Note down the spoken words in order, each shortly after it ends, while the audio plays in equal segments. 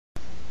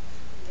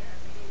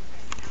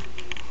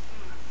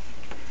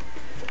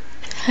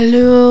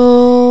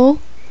Hello?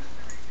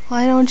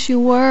 Why don't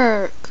you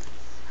work?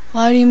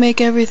 Why do you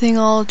make everything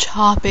all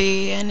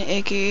choppy and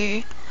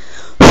icky?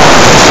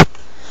 I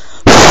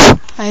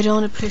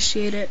don't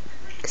appreciate it.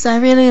 Because I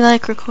really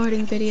like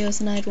recording videos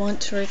and I'd want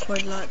to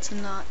record lots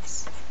and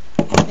lots.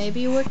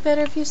 Maybe you work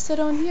better if you sit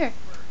on here.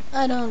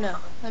 I don't know.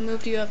 I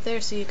moved you up there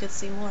so you could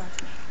see more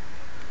of me.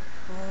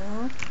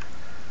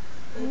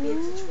 Maybe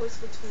it's a choice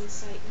between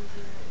sight and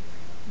hearing.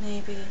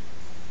 Maybe.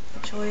 A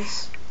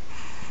choice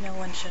no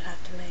one should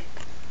have to make.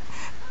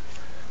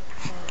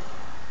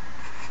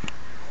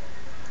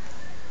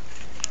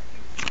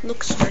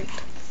 Look straight,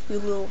 you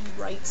little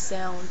right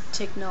sound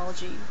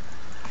technology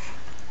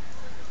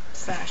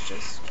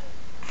fascist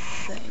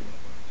thing.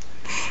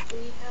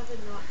 We have a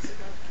Nazi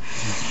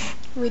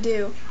above. We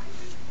do.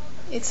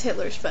 It's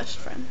Hitler's best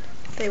friend.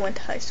 They went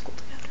to high school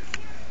together.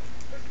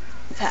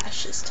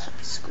 Fascist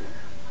high school.